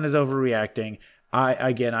 Everyone is overreacting.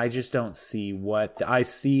 I just don't see what I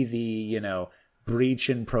see. breach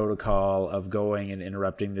in protocol of going and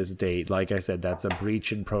interrupting this date. Like I said, that's a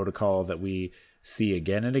breach in protocol that we see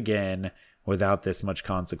again and again without this much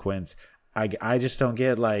consequence. I just don't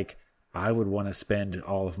get, like, I would want to spend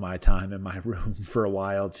all of my time in my room for a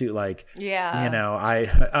while too. Like, Yeah. you know,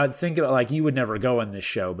 I think about, like, you would never go on this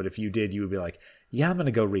show, but if you did, you would be like, yeah, I'm going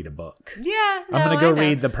to go read a book. Yeah, no, I'm going to go I know.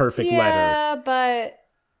 read the perfect letter. Yeah, but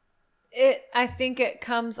I think it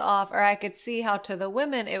comes off, or I could see how to the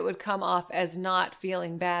women it would come off as not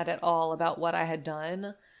feeling bad at all about what I had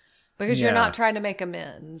done, because you're Yeah. not trying to make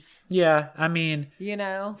amends. Yeah, I mean, You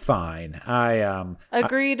know, fine.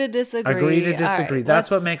 agree to disagree. Agree to All disagree. right,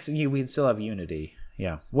 That's what let's- makes we'd still have unity.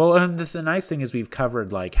 Yeah. Well, and the nice thing is we've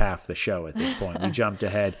covered like half the show at this point. We jumped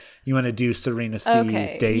ahead. You want to do Serena C's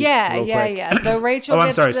Okay. date? Yeah, real yeah, quick? yeah. So Rachel. Oh, I'm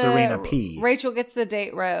gets sorry, the- Serena P. Rachel gets the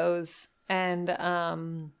date rose,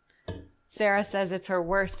 and Sarah says it's her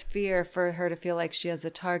worst fear for her to feel like she has a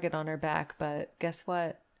target on her back. But guess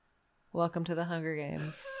what? Welcome to the Hunger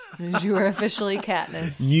Games. You are officially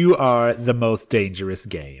Katniss. You are the most dangerous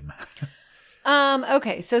game.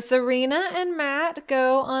 Okay, so Serena and Matt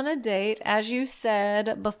go on a date. As you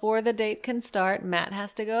said, before the date can start, Matt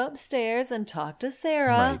has to go upstairs and talk to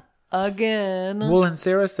Sarah again. Well, and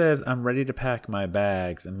Sarah says, I'm ready to pack my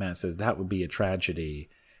bags. And Matt says, that would be a tragedy.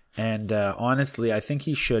 And honestly, I think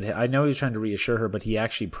he should. I know he's trying to reassure her, but he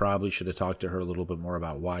actually probably should have talked to her a little bit more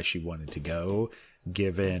about why she wanted to go,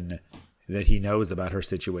 given that he knows about her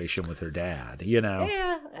situation with her dad, you know?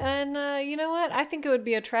 Yeah, and you know what? I think it would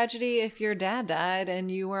be a tragedy if your dad died and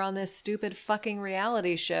you were on this stupid fucking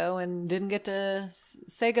reality show and didn't get to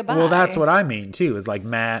say goodbye. Well, that's what I mean, too, is like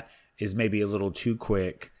Matt is maybe a little too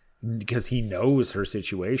quick because he knows her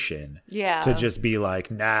situation. Yeah. To just be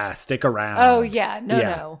like, nah, stick around. Oh, yeah. No,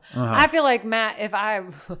 Yeah. no. Uh-huh. I feel like Matt,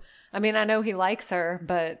 I mean, I know he likes her,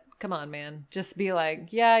 but come on, man. Just be like,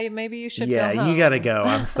 yeah, maybe you should go home. Yeah, you gotta go.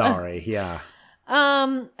 I'm sorry. Yeah.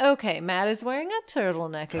 Okay, Matt is wearing a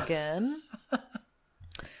turtleneck again.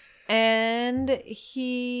 And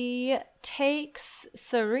he takes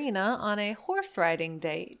Serena on a horse riding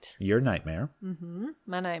date. Your nightmare.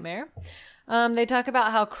 My nightmare. They talk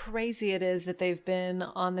about how crazy it is that they've been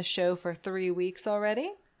on the show for 3 weeks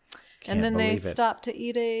already. Can't and then they believe it. stop to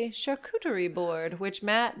eat a charcuterie board, which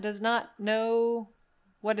Matt does not know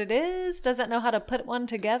what it is, doesn't know how to put one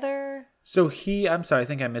together. So I'm sorry, I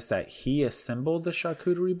think I missed that. He assembled the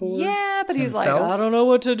charcuterie board? Yeah, but he's like, himself? I don't know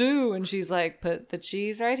what to do. And she's like, put the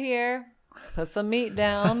cheese right here. Put some meat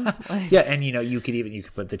down. Like, Yeah, and you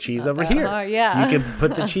could put the cheese over here. yeah. You could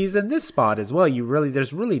put the cheese in this spot as well.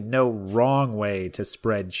 There's really no wrong way to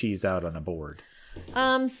spread cheese out on a board.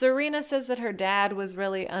 Serena says that her dad was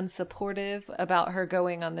really unsupportive about her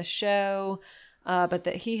going on the show, but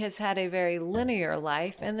that he has had a very linear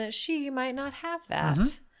life and that she might not have that.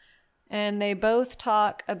 Mm-hmm. And they both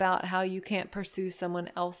talk about how you can't pursue someone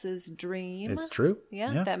else's dream. It's true.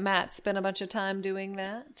 Yeah, that Matt spent a bunch of time doing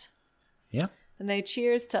that. Yeah. And they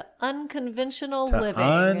cheers to unconventional To living.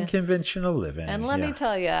 unconventional living. And let me yeah.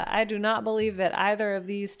 tell you, I do not believe that either of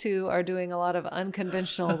these two are doing a lot of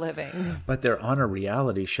unconventional living. But they're on a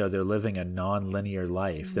reality show. They're living a non-linear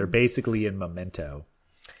life. They're basically in Memento.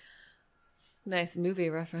 Nice movie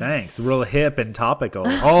reference. Thanks. Real hip and topical.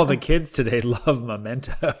 All the kids today love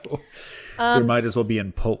Memento. They might as well be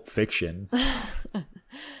in Pulp Fiction.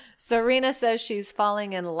 Serena says she's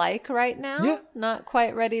falling in like right now. Yeah. Not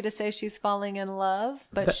quite ready to say she's falling in love,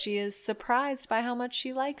 but she is surprised by how much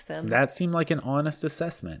she likes him. That seemed like an honest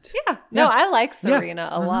assessment. Yeah. No, Yeah. I like Serena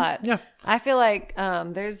a lot. Yeah. I feel like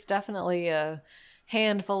there's definitely a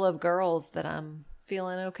handful of girls that I'm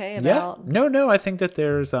feeling okay about. Yeah. No, I think that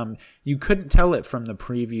there's you couldn't tell it from the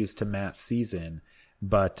previews to Matt's season,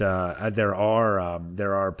 but there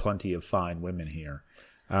are plenty of fine women here.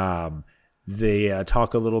 They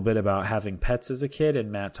talk a little bit about having pets as a kid,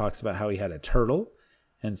 and Matt talks about how he had a turtle,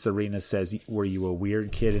 and Serena says, "Were you a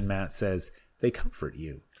weird kid?" And Matt says, "They comfort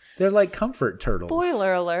you. They're like comfort turtles."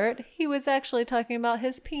 Spoiler alert, he was actually talking about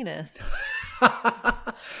his penis.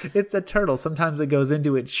 It's a turtle. Sometimes it goes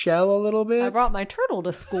into its shell a little bit. I brought my turtle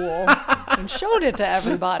to school and showed it to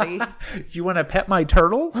everybody. You want to pet my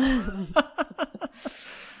turtle?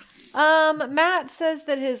 Matt says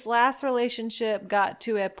that his last relationship got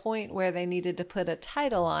to a point where they needed to put a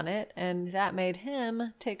title on it, and that made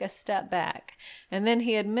him take a step back. And then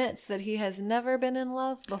he admits that he has never been in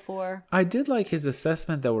love before. I did like his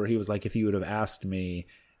assessment, though, where he was like, if you would have asked me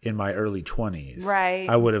in my early 20s, Right.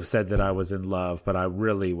 I would have said that I was in love, but I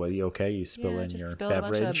really was. You okay? You spill in just your spilled a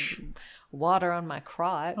bunch beverage? of water on my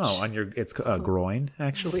crotch. Oh, on your, it's a groin,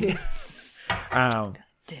 actually. Damn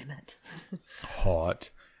it. Hot.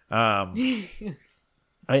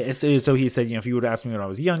 So he said, if you would ask me when I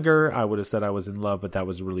was younger, I would have said I was in love, but that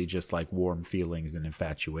was really just like warm feelings and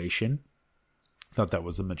infatuation. Thought that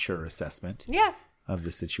was a mature assessment. Yeah. Of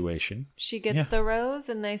the situation. She gets the rose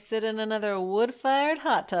and they sit in another wood-fired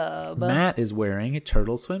hot tub. Matt is wearing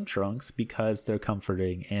turtle swim trunks because they're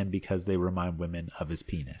comforting and because they remind women of his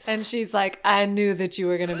penis. And she's like, I knew that you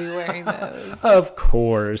were going to be wearing those. Of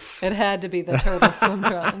course. It had to be the turtle swim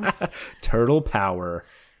trunks. Turtle power.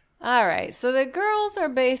 All right. So the girls are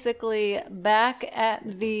basically back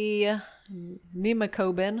at the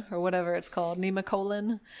Nemacobin, or whatever it's called,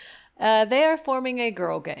 Nemacolin. They are forming a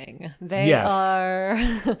girl gang. They are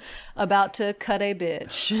about to cut a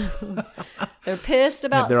bitch. They're pissed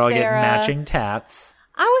about they're all Sarah. getting matching tats.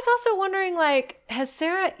 I was also wondering, has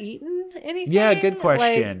Sarah eaten anything? Yeah, good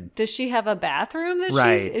question. Does she have a bathroom that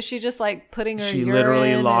is she just putting her She urine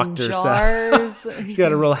literally in locked jars? She's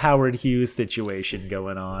got a real Howard Hughes situation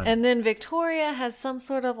going on. And then Victoria has some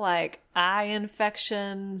sort of eye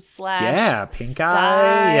infection / pink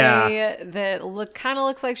eye. That kind of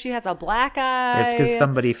looks like she has a black eye. It's because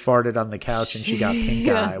somebody farted on the couch and she got pink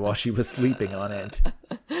eye while she was sleeping on it.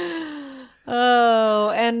 Oh,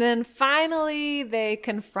 and then finally they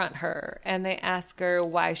confront her and they ask her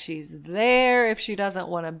why she's there if she doesn't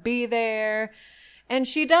want to be there. And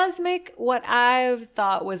she does make what I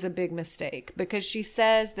thought was a big mistake because she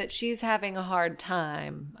says that she's having a hard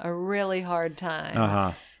time, a really hard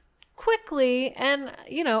time. Quickly and,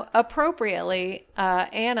 appropriately,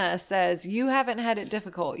 Anna says, you haven't had it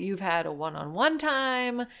difficult. You've had a one-on-one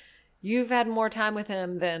time. You've had more time with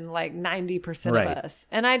him than 90% of us.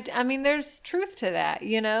 And I mean, there's truth to that,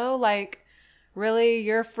 really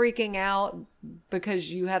you're freaking out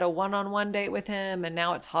because you had a one-on-one date with him and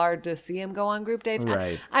now it's hard to see him go on group dates.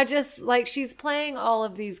 Right. I just she's playing all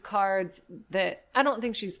of these cards that I don't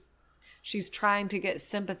think she's trying to get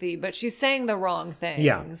sympathy, but she's saying the wrong things.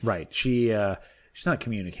 Yeah, right. She's not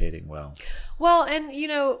communicating well. Well, and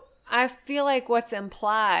I feel like what's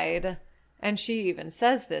implied, and she even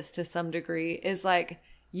says this to some degree, is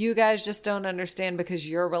you guys just don't understand because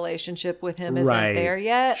your relationship with him isn't there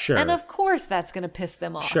yet. Sure. And of course that's going to piss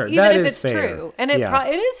them off. Sure, even that if is it's fair. true. And it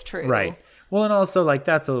is true. Right. Well, and also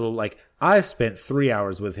that's a little I've spent 3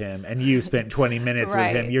 hours with him and you spent 20 minutes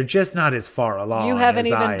with him. You're just not as far along. You haven't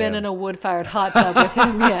as even I been am. in a wood-fired hot tub with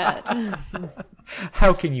him yet.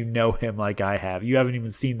 How can you know him like I have? You haven't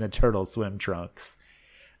even seen the turtle swim trunks.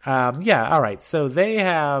 All right. So they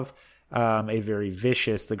have a very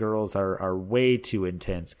vicious, the girls are way too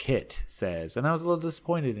intense, Kit says. And I was a little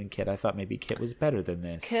disappointed in Kit. I thought maybe Kit was better than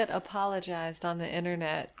this. Kit apologized on the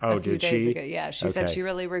internet a few did days she? ago. Yeah, she said she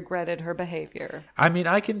really regretted her behavior. I mean,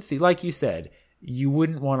 I can see, like you said, you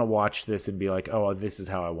wouldn't want to watch this and be like, oh, this is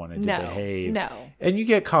how I wanted to behave. No. And you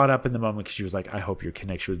get caught up in the moment because she was like, I hope your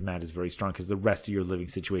connection with Matt is very strong because the rest of your living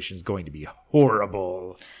situation is going to be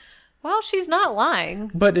horrible. Well, she's not lying.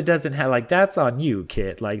 But it doesn't have, that's on you,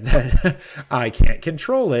 Kit. That, I can't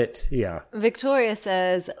control it. Yeah. Victoria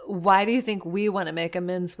says, why do you think we want to make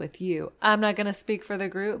amends with you? I'm not going to speak for the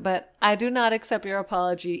group, but I do not accept your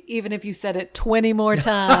apology, even if you said it 20 more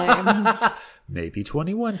times. Maybe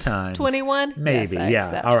 21 times. 21? Maybe, yes,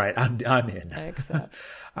 I accept. All right, I'm in. I accept.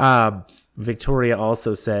 Victoria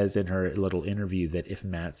also says in her little interview that if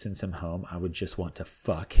Matt sends him home, I would just want to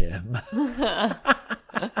fuck him.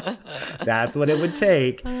 That's what it would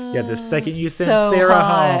take. Yeah, the second you send Sarah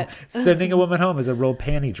home, sending a woman home is a real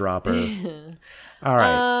panty dropper. All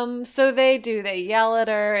right. So they yell at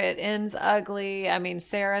her. It ends ugly. I mean,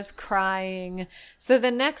 Sarah's crying. So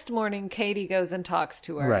the next morning, Katie goes and talks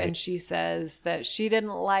to her, and she says that she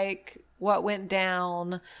didn't like what went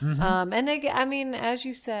down. And I mean, as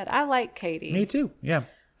you said, I like Katie. Me too. Yeah.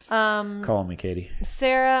 Call me Katie.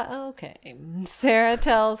 Sarah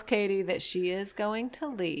tells Katie that she is going to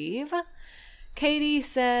leave. Katie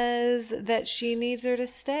says that she needs her to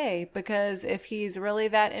stay because if he's really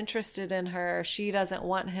that interested in her, she doesn't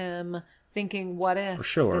want him thinking what if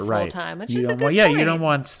this whole time. Which is a good point. You don't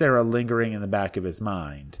want Sarah lingering in the back of his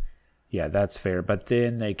mind. Yeah, that's fair. But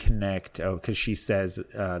then they connect, because she says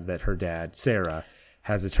that her dad, Sarah,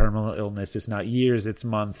 has a terminal illness. It's not years, it's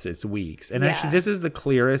months, it's weeks. And actually, this is the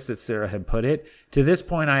clearest that Sarah had put it. To this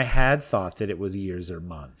point, I had thought that it was years or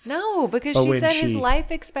months. No, because she said his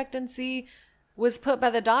life expectancy was put by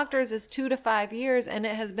the doctors as 2 to 5 years, and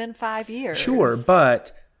it has been 5 years. Sure,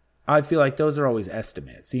 but I feel like those are always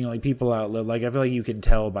estimates. People outlive. I feel like you can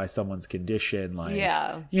tell by someone's condition.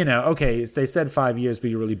 Okay, they said 5 years, but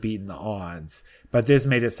you're really beating the odds. But this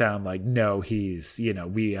made it sound like, no, he's,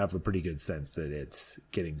 we have a pretty good sense that it's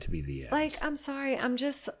getting to be the end. I'm sorry,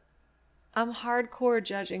 I'm hardcore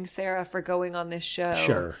judging Sarah for going on this show.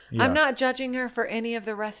 Sure, yeah. I'm not judging her for any of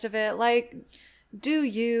the rest of it. Like, do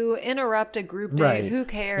you interrupt a group date? Right. Who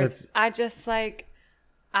cares? That's- I just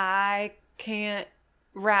I can't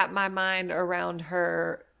wrap my mind around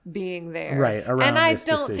her being there. Right, around and I this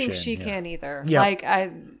don't think decision, she yeah. can either. Yeah. Like,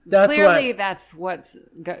 That's clearly that's what's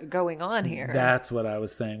going on here. That's what I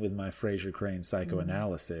was saying with my Fraser Crane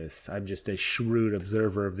psychoanalysis. I'm just a shrewd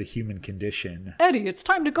observer of the human condition. Eddie, it's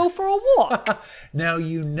time to go for a walk. Now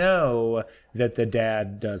you know that the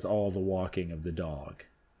dad does all the walking of the dog,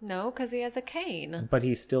 No, because he has a cane. but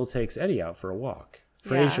he still takes Eddie out for a walk.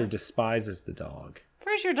 Fraser despises the dog.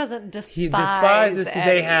 Fraser doesn't despise He despises. Eddie.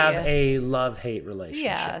 They have a love-hate relationship.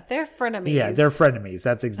 Yeah, they're frenemies. Yeah, they're frenemies.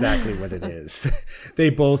 That's exactly what it is. They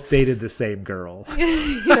both dated the same girl.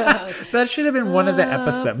 Yeah. That should have been one of the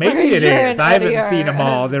episodes. Maybe it Fraser is. and I haven't Eddie seen them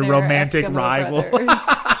all. They're they're romantic Eskimo rivals.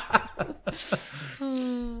 brothers.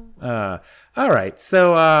 All right.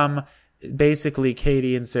 So basically,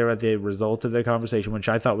 Katie and Sarah, the result of their conversation, which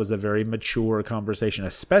I thought was a very mature conversation,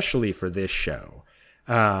 especially for this show,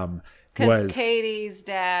 Because Katie's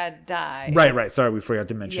dad died. Right. Sorry, we forgot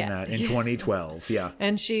to mention Yeah. that in 2012. Yeah.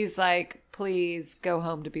 And she's like, please go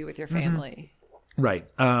home to be with your family. Right.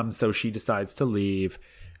 So she decides to leave.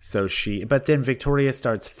 But then Victoria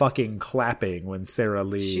starts fucking clapping when Sarah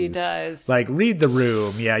leaves. She does. Like, read the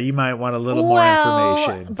room. Yeah, you might want a little more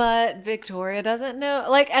information. But Victoria doesn't know.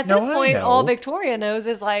 Like, at No, this I point, know. all Victoria knows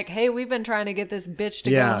is like, hey, we've been trying to get this bitch to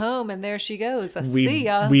Yeah. go home, and there she goes. See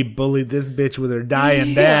ya. We bullied this bitch with her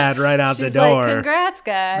dying dad right out the She's door. like, congrats,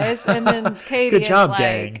 guys. And then Katie Good job, is like,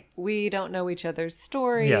 gang. we don't know each other's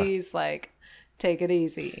stories. Like, take it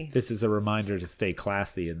easy. This is a reminder to stay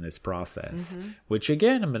classy in this process. Mm-hmm. Which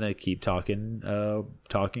again, I'm going to keep talking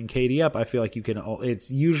Katie up. I feel like you can. It's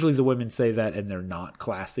usually the women say that and they're not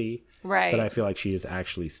classy, Right. But I feel like she has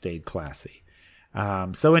actually stayed classy.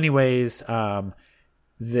 So, anyways,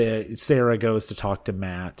 Sarah goes to talk to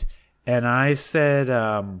Matt, and I said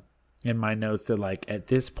in my notes that like at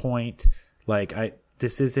this point,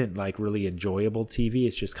 this isn't like really enjoyable TV.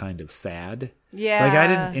 It's just kind of sad. Yeah. Like I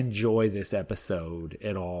didn't enjoy this episode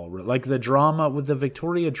at all. Like the drama with the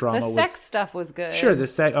Victoria drama The was sex stuff was good. sure. The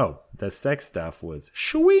sex stuff was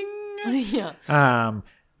shwing. Yeah.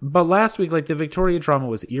 But last week, like the Victoria drama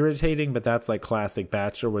was irritating, but that's like classic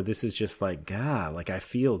Bachelor, where this is just like, God, like I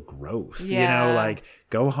feel gross. You Yeah. know, like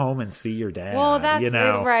go home and see your dad. Well, that's you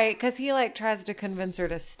know? it, right. Because he like tries to convince her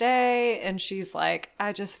to stay, and she's like,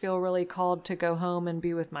 I just feel really called to go home and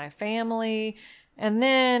be with my family. And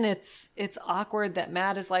then it's awkward that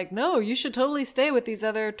Matt is like, no, you should totally stay with these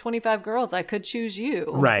other 25 girls. I could choose you.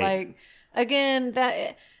 Right. Like, again,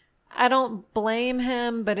 that I don't blame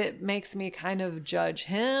him, but it makes me kind of judge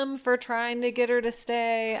him for trying to get her to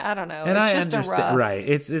stay. I don't know. And it's I just understand, a rough. right?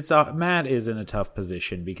 It's Matt is in a tough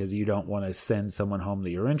position because you don't want to send someone home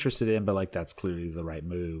that you're interested in, but like that's clearly the right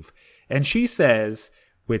move. And she says,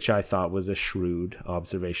 which I thought was a shrewd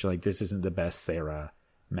observation, like this isn't the best Sarah.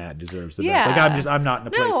 Matt deserves the best. Like I'm not in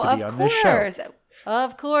a place to be on this show.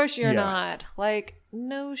 Of course you're Yeah. not. Like,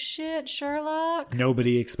 no shit, Sherlock.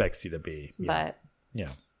 Nobody expects you to be. Yeah. But Yeah.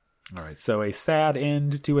 All right. So a sad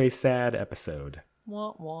end to a sad episode.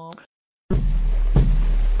 womp womp.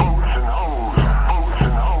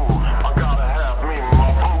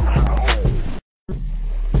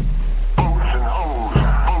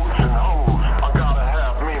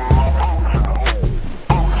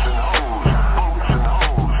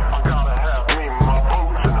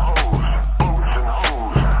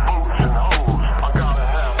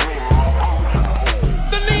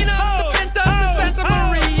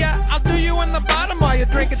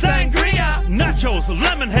 Drinking sangria, nachos,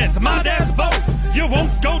 lemon heads, my dad's boat. You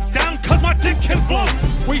won't go down cause my dick can float.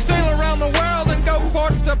 We sail around the world and go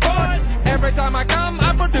port to port. Every time I come,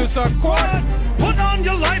 I produce a quart. Put on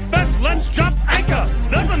your life vest, let's drop anchor.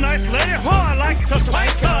 There's a nice lady who I like to swank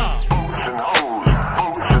her. Boats and hoes,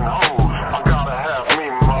 I gotta have me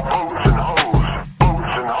my boats and hoes. Boats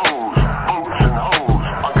and hoes,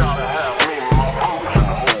 I gotta have me my boats and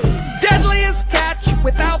hoes. Deadliest catch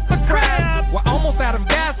without the crabs. We're almost out of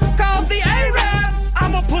gas, called the Arabs.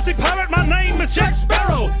 I'm a pussy pirate, my name is Jack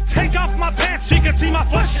Sparrow. Take off my pants, she can see my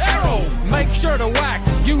flesh arrow. Make sure to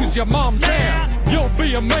wax, use your mom's hair. You'll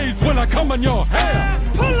be amazed when I come in your hair.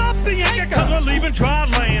 Pull up the anchor, cause we're leaving dry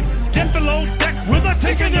land. Get below deck with a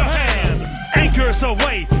tick in your hand. Anchors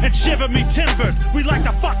away and shiver me timbers. We like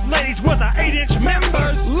to fuck ladies with our 8-inch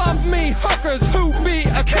members. Love me hookers who be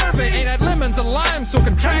a curvy. Ain't had lemons and limes, so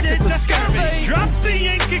contracted the scurvy. Drop the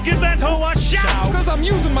anchor, give that hoe a shout. Cause I'm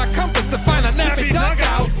using my compass to find a nappy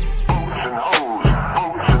dugout. Boats and hoes,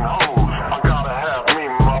 I gotta have me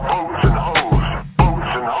my boats and hoes.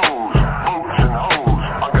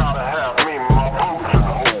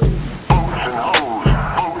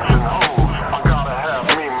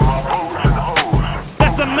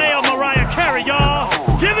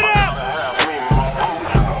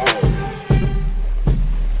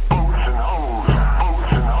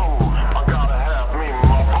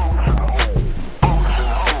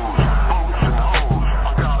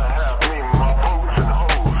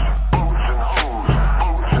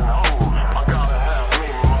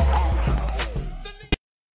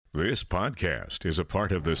 This podcast is a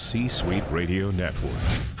part of the C-Suite Radio Network.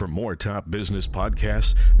 For more top business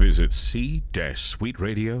podcasts, visit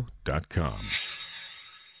c-suiteradio.com.